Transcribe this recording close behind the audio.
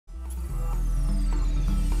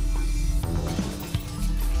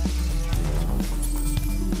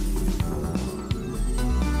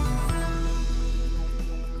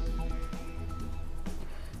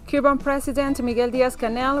Cuban President Miguel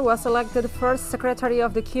Diaz-Canel was elected first secretary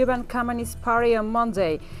of the Cuban Communist Party on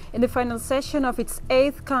Monday in the final session of its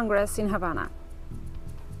 8th Congress in Havana.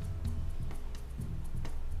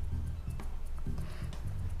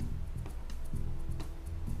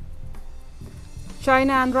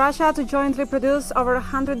 China and Russia to jointly produce over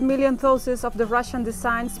 100 million doses of the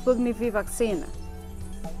Russian-designed Sputnik V vaccine.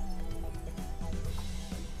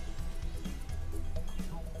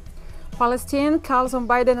 Palestine calls on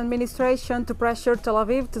Biden administration to pressure Tel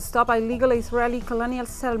Aviv to stop illegal Israeli colonial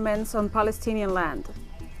settlements on Palestinian land.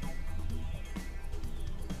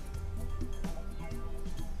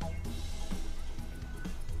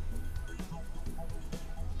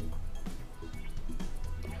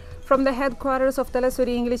 From the headquarters of TeleSUR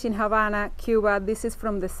English in Havana, Cuba, this is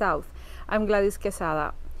From the South. I'm Gladys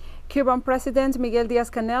Quesada. Cuban President Miguel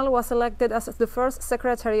Diaz-Canel was elected as the first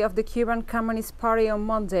secretary of the Cuban Communist Party on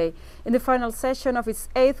Monday in the final session of its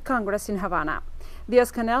 8th Congress in Havana.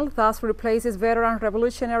 Diaz-Canel thus replaces veteran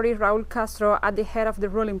revolutionary Raúl Castro at the head of the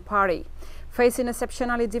ruling party. Facing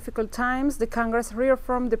exceptionally difficult times, the Congress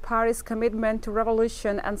reaffirmed the party's commitment to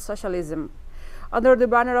revolution and socialism. Under the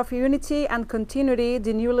banner of unity and continuity,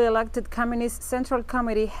 the newly elected Communist Central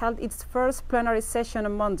Committee held its first plenary session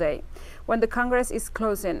on Monday, when the Congress is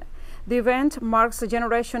closing. The event marks a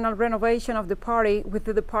generational renovation of the party with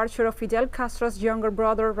the departure of Fidel Castro's younger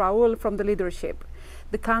brother Raúl from the leadership.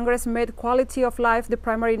 The Congress made quality of life the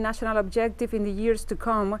primary national objective in the years to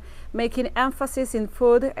come, making emphasis in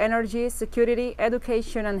food, energy, security,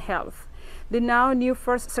 education, and health. The now new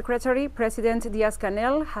First Secretary, President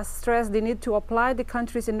Diaz-Canel, has stressed the need to apply the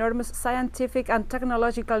country's enormous scientific and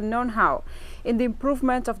technological know-how in the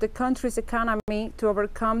improvement of the country's economy to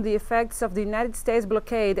overcome the effects of the United States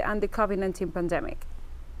blockade and the COVID-19 pandemic.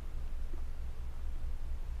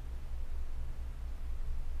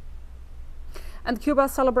 And Cuba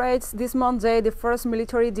celebrates this Monday the first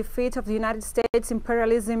military defeat of the United States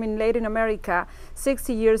imperialism in Latin America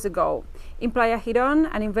 60 years ago. In Playa Girón,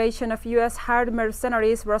 an invasion of U.S. hired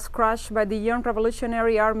mercenaries was crushed by the Young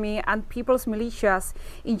Revolutionary Army and People's Militias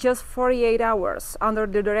in just 48 hours under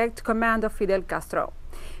the direct command of Fidel Castro.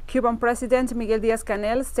 Cuban President Miguel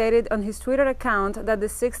Diaz-Canel stated on his Twitter account that the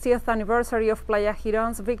 60th anniversary of Playa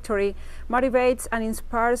Girón's victory motivates and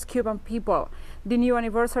inspires Cuban people. The new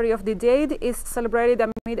anniversary of the date is celebrated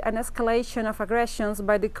amid an escalation of aggressions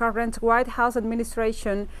by the current White House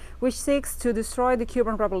administration, which seeks to destroy the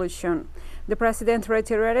Cuban Revolution. The president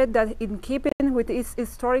reiterated that in keeping with its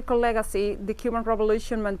historical legacy, the Cuban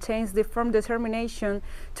Revolution maintains the firm determination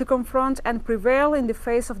to confront and prevail in the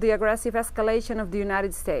face of the aggressive escalation of the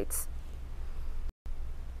United States.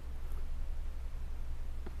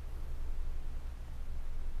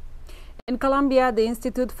 In Colombia, the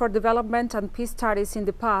Institute for Development and Peace Studies in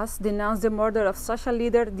the past denounced the murder of social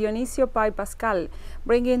leader Dionisio Pai Pascal,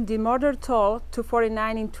 bringing the murder toll to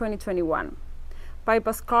 49 in 2021. Pai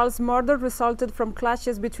Pascal's murder resulted from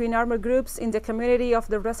clashes between armed groups in the community of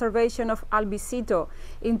the reservation of Albicito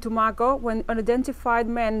in Tumaco when unidentified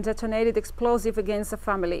men detonated explosives against a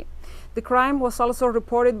family. The crime was also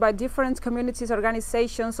reported by different communities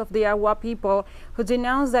organizations of the Awa people, who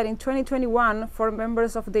denounced that in 2021, 4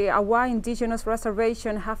 members of the Awa indigenous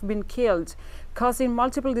reservation have been killed, causing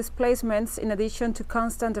multiple displacements in addition to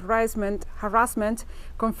constant harassment,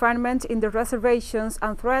 confinement in the reservations,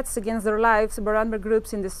 and threats against their lives by armed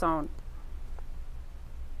groups in the zone.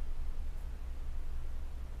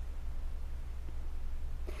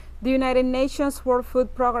 The United Nations World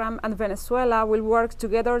Food Programme and Venezuela will work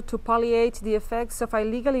together to palliate the effects of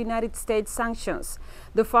illegal United States sanctions.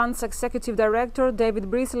 The fund's executive director,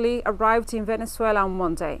 David Beasley, arrived in Venezuela on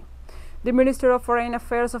Monday. The Minister of Foreign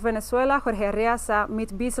Affairs of Venezuela, Jorge Arriaza,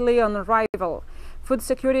 met Beasley on arrival. Food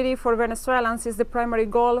security for Venezuelans is the primary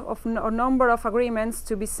goal of a number of agreements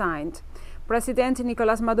to be signed. President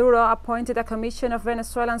Nicolás Maduro appointed a commission of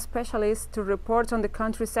Venezuelan specialists to report on the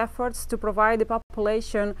country's efforts to provide the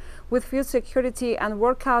population with food security and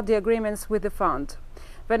work out the agreements with the fund.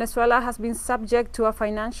 Venezuela has been subject to a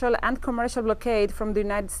financial and commercial blockade from the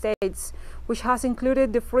United States, which has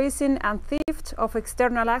included the freezing and theft of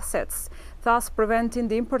external assets, thus preventing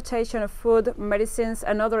the importation of food, medicines,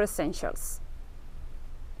 and other essentials.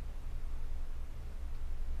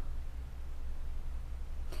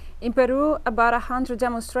 In Peru, about 100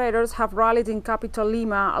 demonstrators have rallied in capital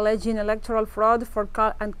Lima, alleging electoral fraud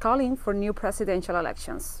and calling for new presidential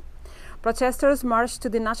elections. Protesters marched to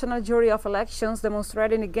the National Jury of Elections,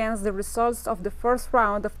 demonstrating against the results of the first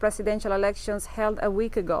round of presidential elections held a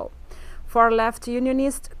week ago. Far-left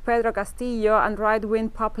unionist Pedro Castillo and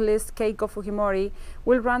right-wing populist Keiko Fujimori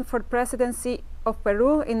will run for presidency of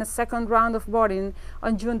Peru in a second round of voting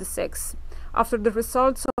on June the 6th, after the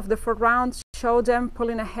results of the first round showed them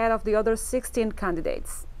pulling ahead of the other 16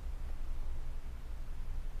 candidates.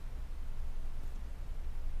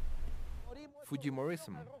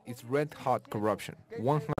 Fujimorism is red-hot corruption,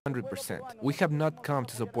 100%. We have not come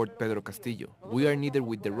to support Pedro Castillo. We are neither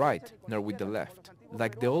with the right nor with the left.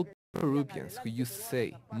 Like the old Peruvians who used to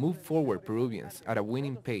say, move forward Peruvians at a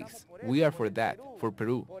winning pace. We are for that, for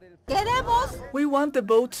Peru. We want the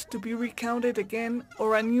votes to be recounted again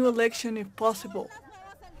or a new election if possible.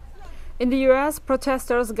 In the U.S.,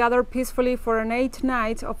 protesters gathered peacefully for an 8th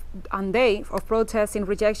night and day of protests in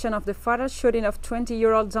rejection of the fatal shooting of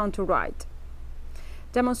 20-year-old Donta Wright.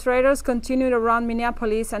 Demonstrators continued around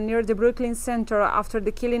Minneapolis and near the Brooklyn Center after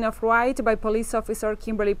the killing of Wright by police officer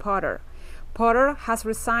Kimberly Potter. Potter has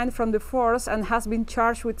resigned from the force and has been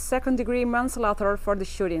charged with second-degree manslaughter for the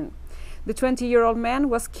shooting. The 20-year-old man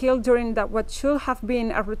was killed during what should have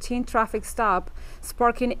been a routine traffic stop,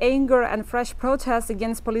 sparking anger and fresh protests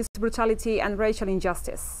against police brutality and racial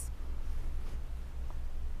injustice.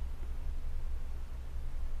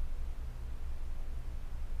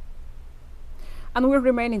 And we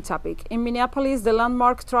remain in topic. In Minneapolis, the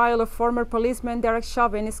landmark trial of former policeman Derek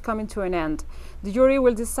Chauvin is coming to an end. The jury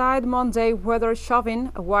will decide Monday whether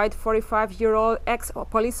Chauvin, a white 45-year-old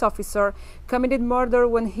ex-police officer, committed murder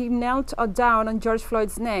when he knelt down on George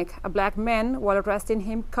Floyd's neck, a black man, while arresting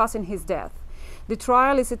him, causing his death. The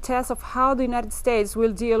trial is a test of how the United States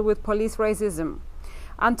will deal with police racism.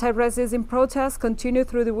 Anti-racism protests continue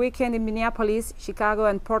through the weekend in Minneapolis, Chicago,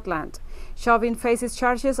 and Portland. Chauvin faces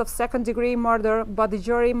charges of second-degree murder, but the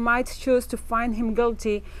jury might choose to find him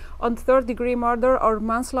guilty on third-degree murder or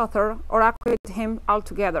manslaughter or acquit him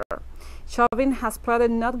altogether. Chauvin has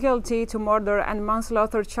pleaded not guilty to murder and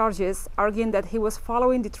manslaughter charges, arguing that he was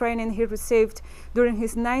following the training he received during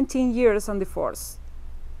his 19 years on the force.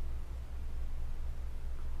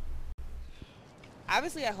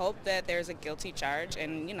 Obviously, I hope that there's a guilty charge,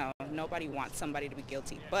 and nobody wants somebody to be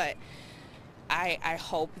guilty, but I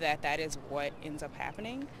hope that that is what ends up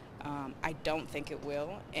happening. I don't think it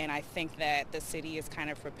will, and I think that the city is kind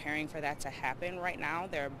of preparing for that to happen right now.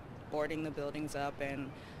 They're boarding the buildings up, and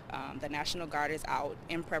the National Guard is out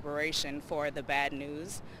in preparation for the bad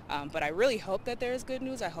news. But I really hope that there is good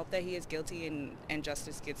news. I hope that he is guilty and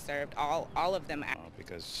justice gets served, all of them.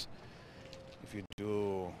 Because if you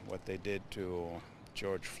do what they did to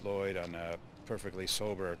George Floyd on a perfectly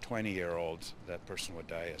sober 20-year-old, that person would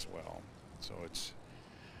die as well. So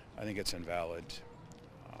I think it's invalid,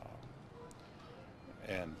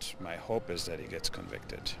 and my hope is that he gets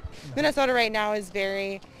convicted. Minnesota right now is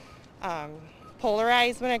very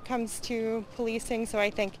polarized when it comes to policing, so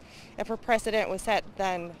I think if a precedent was set,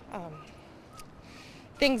 then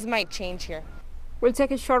things might change here. We'll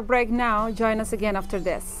take a short break now. Join us again after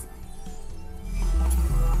this.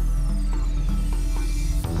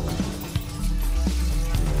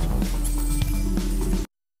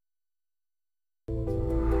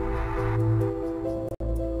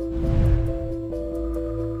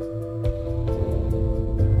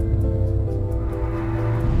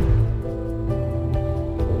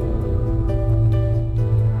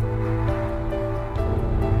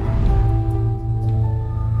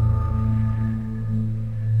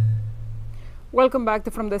 Welcome back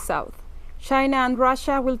to From the South. China and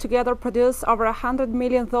Russia will together produce over 100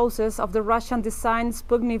 million doses of the Russian-designed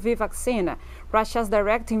Sputnik V vaccine, Russia's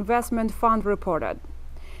direct investment fund reported.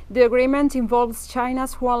 The agreement involves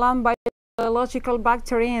China's Hualan Biological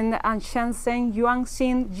Bacterium and Shenzhen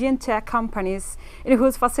Yuanxin Gentech companies, in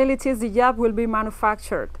whose facilities the jab will be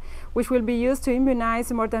manufactured, which will be used to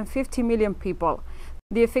immunize more than 50 million people.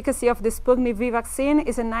 The efficacy of the Sputnik V vaccine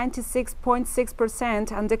is at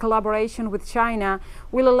 96.6%, and the collaboration with China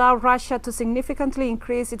will allow Russia to significantly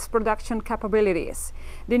increase its production capabilities.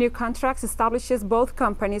 The new contract establishes both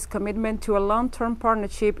companies' commitment to a long-term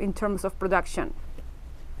partnership in terms of production.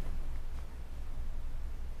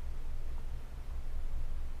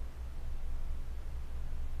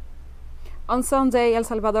 On Sunday, El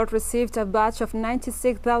Salvador received a batch of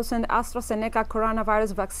 96,000 AstraZeneca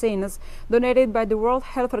coronavirus vaccines donated by the World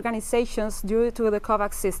Health Organization due to the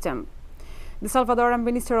COVAX system. The Salvadoran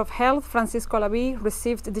Minister of Health, Francisco Laví,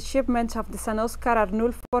 received the shipment of the San Oscar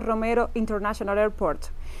Arnulfo Romero International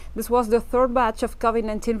Airport. This was the third batch of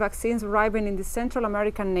COVID-19 vaccines arriving in the Central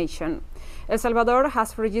American nation. El Salvador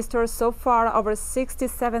has registered so far over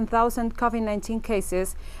 67,000 COVID-19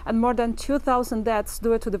 cases and more than 2,000 deaths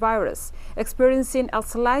due to the virus, experiencing a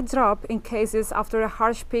slight drop in cases after a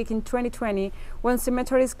harsh peak in 2020 when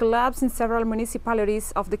cemeteries collapsed in several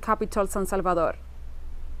municipalities of the capital, San Salvador.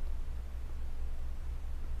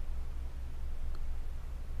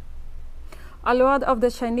 A lot of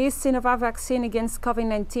the Chinese Sinovac vaccine against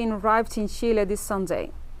COVID-19 arrived in Chile this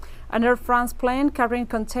Sunday. An Air France plane carrying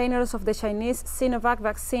containers of the Chinese Sinovac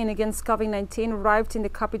vaccine against COVID-19 arrived in the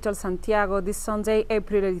capital Santiago this Sunday,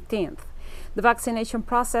 April 18th. The vaccination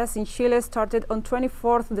process in Chile started on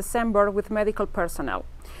 24th December with medical personnel.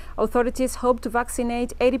 Authorities hope to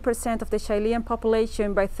vaccinate 80% of the Chilean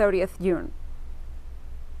population by 30th June.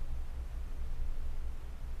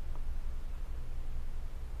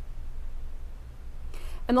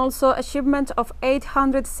 And also, a shipment of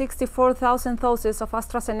 864,000 doses of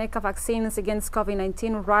AstraZeneca vaccines against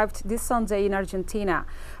COVID-19 arrived this Sunday in Argentina,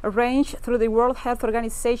 arranged through the World Health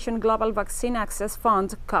Organization Global Vaccine Access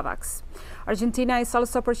Fund, COVAX. Argentina is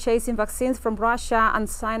also purchasing vaccines from Russia and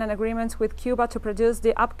signed an agreement with Cuba to produce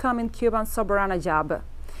the upcoming Cuban Soberana jab.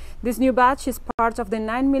 This new batch is part of the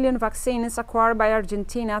 9 million vaccines acquired by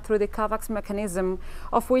Argentina through the COVAX mechanism,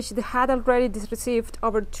 of which they had already received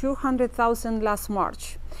over 200,000 last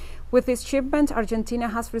March. With this shipment, Argentina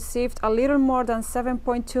has received a little more than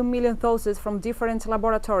 7.2 million doses from different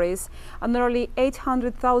laboratories, and nearly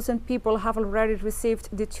 800,000 people have already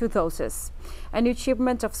received the 2 doses. A new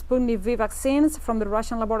shipment of Sputnik V vaccines from the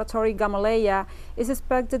Russian laboratory Gamaleya is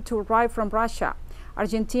expected to arrive from Russia.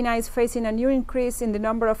 Argentina is facing a new increase in the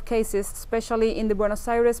number of cases, especially in the Buenos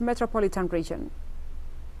Aires metropolitan region.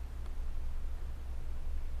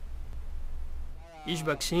 Each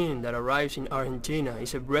vaccine that arrives in Argentina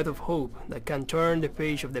is a breath of hope that can turn the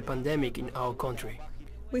page of the pandemic in our country.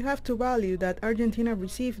 We have to value that Argentina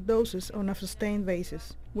received doses on a sustained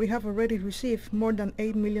basis. We have already received more than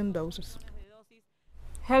 8 million doses.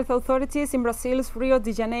 Health authorities in Brazil's Rio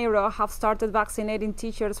de Janeiro have started vaccinating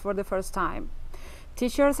teachers for the first time.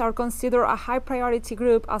 Teachers are considered a high-priority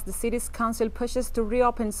group as the city's council pushes to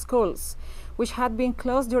reopen schools, which had been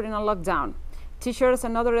closed during a lockdown. Teachers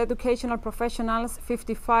and other educational professionals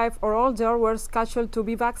 55 or older were scheduled to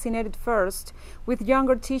be vaccinated first, with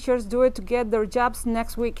younger teachers due to get their jabs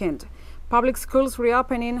next weekend. Public schools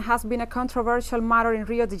reopening has been a controversial matter in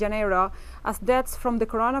Rio de Janeiro, as deaths from the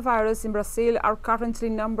coronavirus in Brazil are currently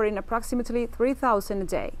numbering approximately 3,000 a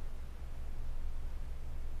day.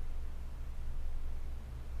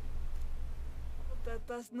 That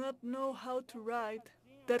does not know how to write,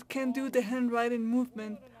 that can do the handwriting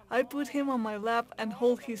movement. I put him on my lap and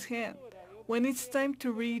hold his hand. When it's time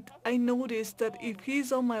to read, I notice that if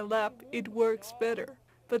he's on my lap, it works better.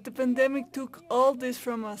 But the pandemic took all this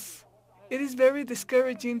from us. It is very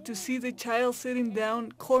discouraging to see the child sitting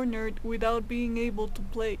down, cornered, without being able to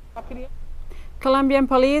play. Colombian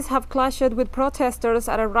police have clashed with protesters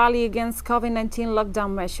at a rally against COVID-19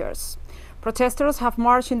 lockdown measures. Protesters have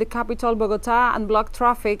marched in the capital, Bogotá, and blocked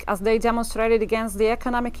traffic as they demonstrated against the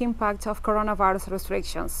economic impact of coronavirus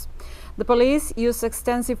restrictions. The police used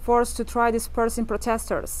extensive force to try dispersing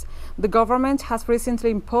protesters. The government has recently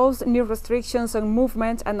imposed new restrictions on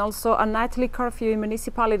movement and also a nightly curfew in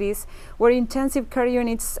municipalities where intensive care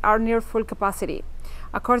units are near full capacity.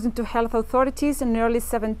 According to health authorities, nearly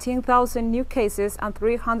 17,000 new cases and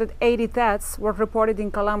 380 deaths were reported in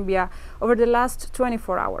Colombia over the last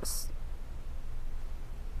 24 hours.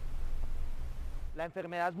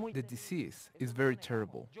 The disease is very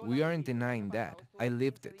terrible. We aren't denying that. I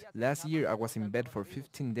lived it. Last year I was in bed for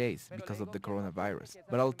 15 days because of the coronavirus.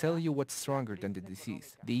 But I'll tell you what's stronger than the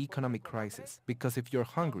disease, the economic crisis. Because if you're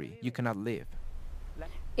hungry, you cannot live.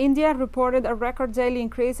 India reported a record daily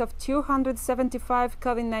increase of 275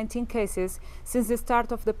 COVID-19 cases since the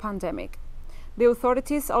start of the pandemic. The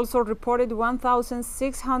authorities also reported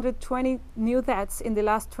 1,620 new deaths in the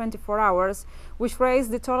last 24 hours, which raised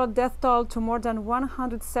the total death toll to more than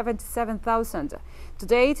 177,000. To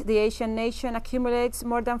date, the Asian nation accumulates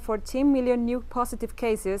more than 14 million new positive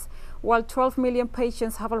cases, while 12 million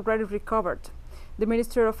patients have already recovered. The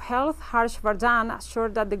Minister of Health, Harsh Vardhan,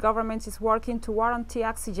 assured that the government is working to guarantee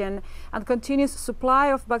oxygen and continuous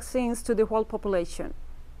supply of vaccines to the whole population.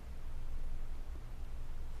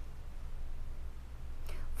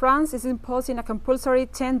 France is imposing a compulsory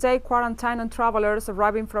 10-day quarantine on travelers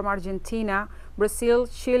arriving from Argentina, Brazil,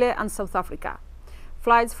 Chile, and South Africa.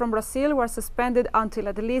 Flights from Brazil were suspended until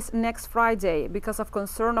at least next Friday because of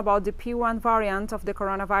concern about the P1 variant of the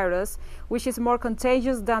coronavirus, which is more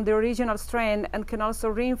contagious than the original strain and can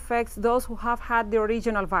also reinfect those who have had the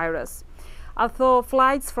original virus. Although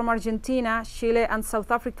flights from Argentina, Chile, and South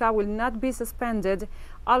Africa will not be suspended,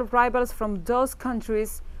 all arrivals from those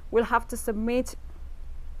countries will have to submit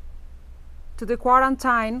to the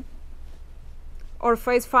quarantine or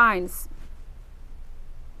face fines.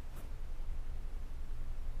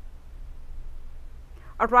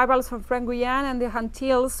 Arrivals from Guyana and the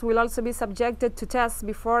Antilles will also be subjected to tests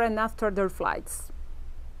before and after their flights.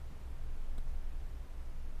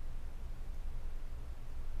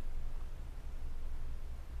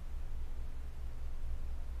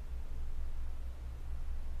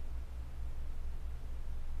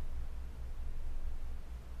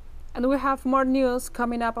 And we have more news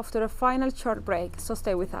coming up after a final short break, so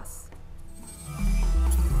stay with us.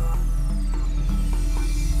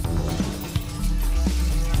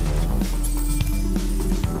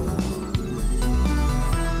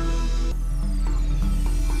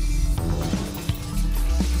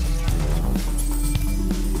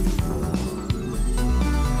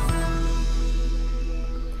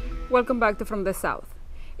 Welcome back to From the South.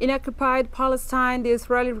 In occupied Palestine, the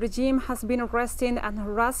Israeli regime has been arresting and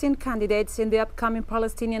harassing candidates in the upcoming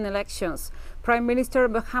Palestinian elections, Prime Minister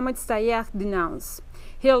Mohammed Shtayyeh denounced.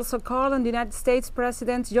 He also called on the United States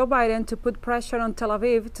President Joe Biden to put pressure on Tel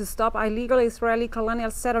Aviv to stop illegal Israeli colonial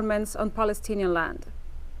settlements on Palestinian land.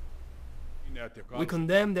 We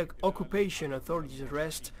condemn the occupation authorities'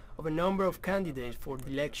 arrest of a number of candidates for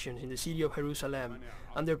the elections in the city of Jerusalem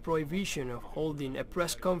and their prohibition of holding a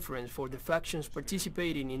press conference for the factions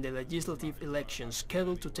participating in the legislative elections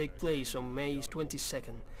scheduled to take place on May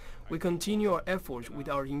 22nd. We continue our efforts with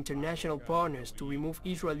our international partners to remove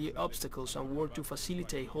Israeli obstacles and work to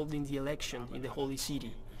facilitate holding the election in the Holy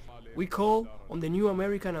City. We call on the new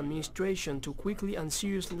American administration to quickly and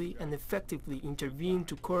seriously and effectively intervene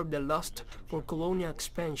to curb the lust for colonial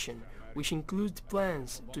expansion, which includes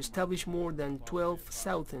plans to establish more than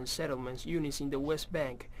 12,000 settlements units in the West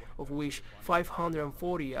Bank, of which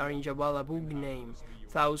 540 are in Jabal Abu Ghneim,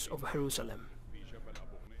 south of Jerusalem.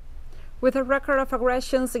 With a record of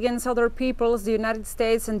aggressions against other peoples, the United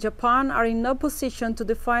States and Japan are in no position to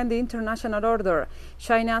define the international order,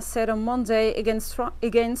 China said on Monday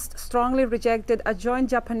against strongly rejected a joint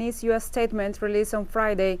Japanese-U.S. statement released on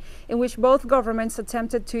Friday, in which both governments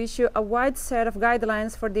attempted to issue a wide set of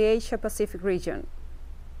guidelines for the Asia-Pacific region.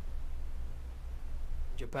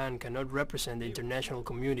 Japan cannot represent the international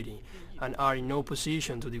community and are in no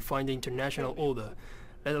position to define the international order.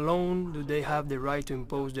 Let alone do they have the right to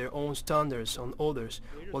impose their own standards on others.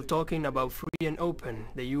 While talking about free and open,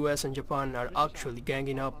 the US and Japan are actually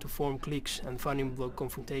ganging up to form cliques and fanning blood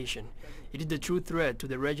confrontation. It is the true threat to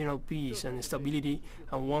the regional peace and stability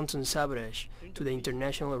and wanton sabotage to the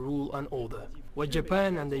international rule and order. What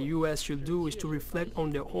Japan and the US should do is to reflect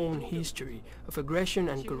on their own history of aggression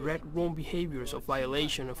and correct wrong behaviors of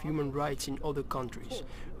violation of human rights in other countries,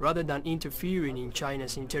 rather than interfering in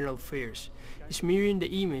China's internal affairs, smearing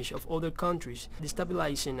the image of other countries,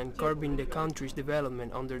 destabilizing and curbing the country's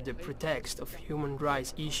development under the pretext of human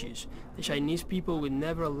rights issues. The Chinese people will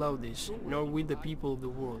never allow this, nor will the people of the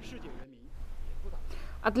world.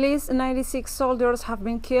 At least 96 soldiers have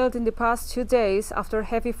been killed in the past 2 days after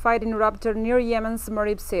heavy fighting erupted near Yemen's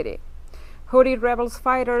Marib city. Houthi rebels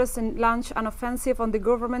fighters launched an offensive on the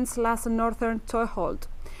government's last northern toehold.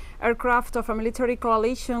 Aircraft of a military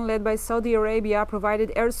coalition led by Saudi Arabia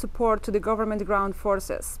provided air support to the government ground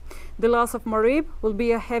forces. The loss of Marib will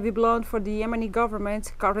be a heavy blow for the Yemeni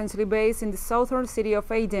government, currently based in the southern city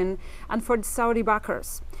of Aden, and for the Saudi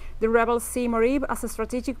backers. The rebels see Marib as a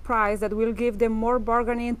strategic prize that will give them more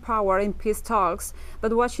bargaining power in peace talks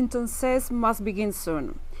that Washington says must begin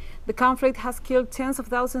soon. The conflict has killed tens of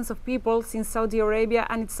thousands of people since Saudi Arabia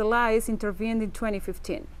and its allies intervened in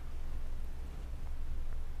 2015.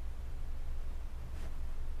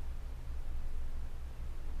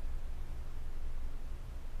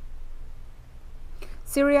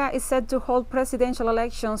 Syria is set to hold presidential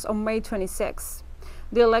elections on May 26.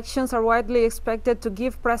 The elections are widely expected to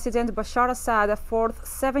give President Bashar Assad a fourth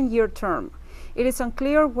 7-year term. It is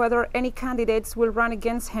unclear whether any candidates will run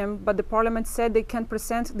against him, but the parliament said they can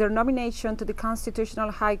present their nomination to the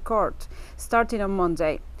Constitutional High Court, starting on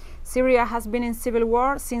Monday. Syria has been in civil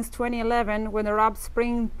war since 2011, when Arab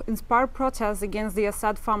Spring-inspired protests against the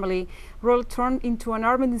Assad family turned into an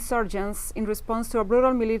armed insurgents in response to a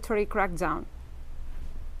brutal military crackdown.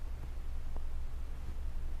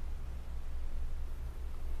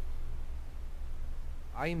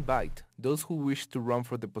 I invite those who wish to run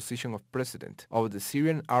for the position of President of the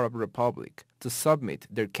Syrian Arab Republic to submit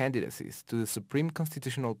their candidacies to the Supreme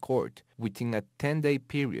Constitutional Court within a 10-day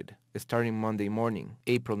period starting Monday morning,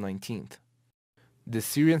 April 19th. The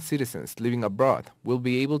Syrian citizens living abroad will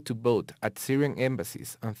be able to vote at Syrian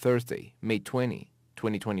embassies on Thursday, May 20,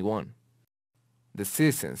 2021. The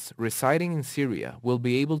citizens residing in Syria will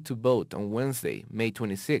be able to vote on Wednesday, May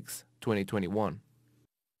 26, 2021.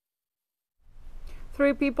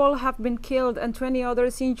 3 people have been killed and 20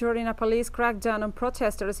 others injured in a police crackdown on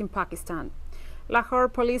protesters in Pakistan. Lahore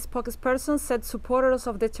police spokesperson said supporters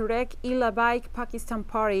of the Tehreek-e-Labbaik Pakistan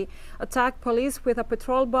Party attacked police with a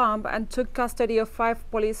petrol bomb and took custody of 5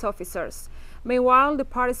 police officers. Meanwhile, the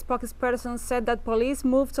party spokesperson said that police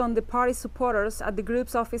moved on the party supporters at the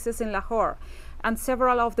group's offices in Lahore, and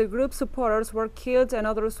several of the group's supporters were killed and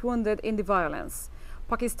others wounded in the violence.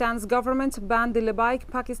 Pakistan's government banned the Labbaik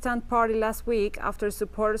Pakistan Party last week after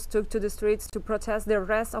supporters took to the streets to protest the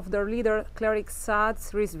arrest of their leader, cleric Saad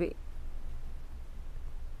Rizvi.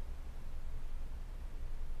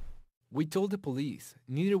 We told the police,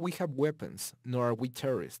 neither we have weapons nor are we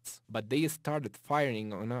terrorists, but they started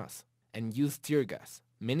firing on us and used tear gas.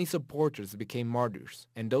 Many supporters became martyrs,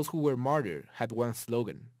 and those who were martyred had one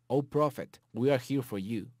slogan: "O Prophet, we are here for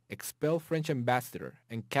you. Expel French ambassador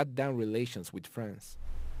and cut down relations with France."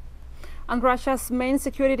 And Russia's main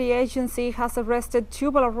security agency has arrested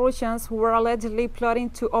 2 Belarusians who were allegedly plotting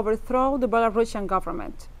to overthrow the Belarusian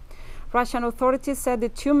government. Russian authorities said the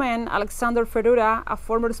 2 men, Alexander Ferura, a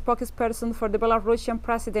former spokesperson for the Belarusian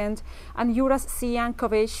president, and Yuras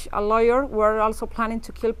Siyankovich, a lawyer, were also planning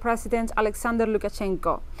to kill President Alexander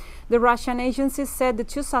Lukashenko. The Russian agency said the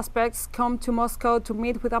 2 suspects come to Moscow to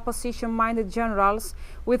meet with opposition-minded generals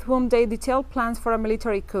with whom they detailed plans for a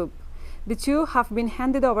military coup. The 2 have been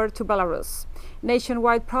handed over to Belarus.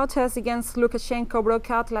 Nationwide protests against Lukashenko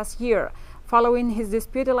broke out last year, following his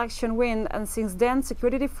disputed election win, and since then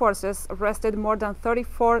security forces arrested more than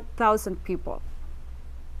 34,000 people.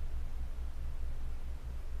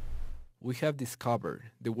 We have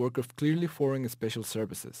discovered the work of clearly foreign special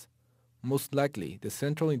services, most likely the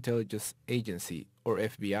Central Intelligence Agency or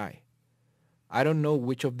FBI. I don't know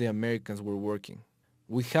which of the Americans were working.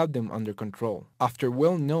 We have them under control, after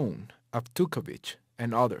well-known Avtukovich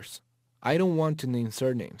and others. I don't want to name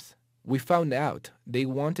surnames. We found out they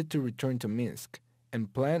wanted to return to Minsk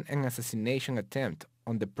and plan an assassination attempt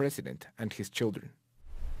on the president and his children.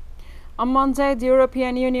 On Monday, the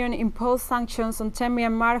European Union imposed sanctions on 10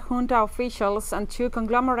 Myanmar junta officials and 2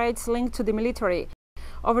 conglomerates linked to the military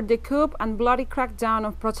over the coup and bloody crackdown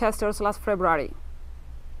of protesters last February.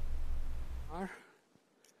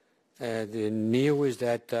 The news is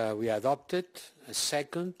that we adopted a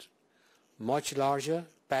second, much larger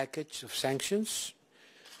package of sanctions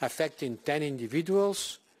affecting 10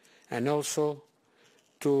 individuals and also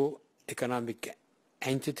 2 economic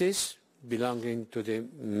entities belonging to the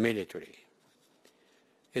military.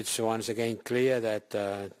 It's once again clear that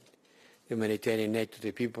the humanitarian aid to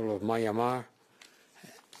the people of Myanmar,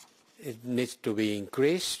 it needs to be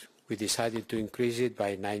increased. We decided to increase it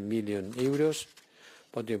by 9 million euros,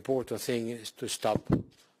 but the important thing is to stop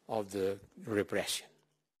of the repression.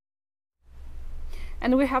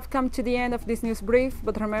 And we have come to the end of this news brief,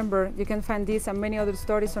 but remember, you can find this and many other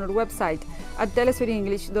stories on our website at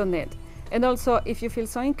telesurenglish.net. And also, if you feel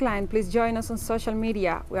so inclined, please join us on social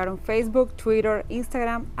media. We are on Facebook, Twitter,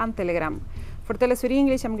 Instagram, and Telegram. For TeleSUR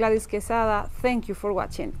English, I'm Gladys Quesada. Thank you for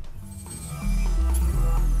watching.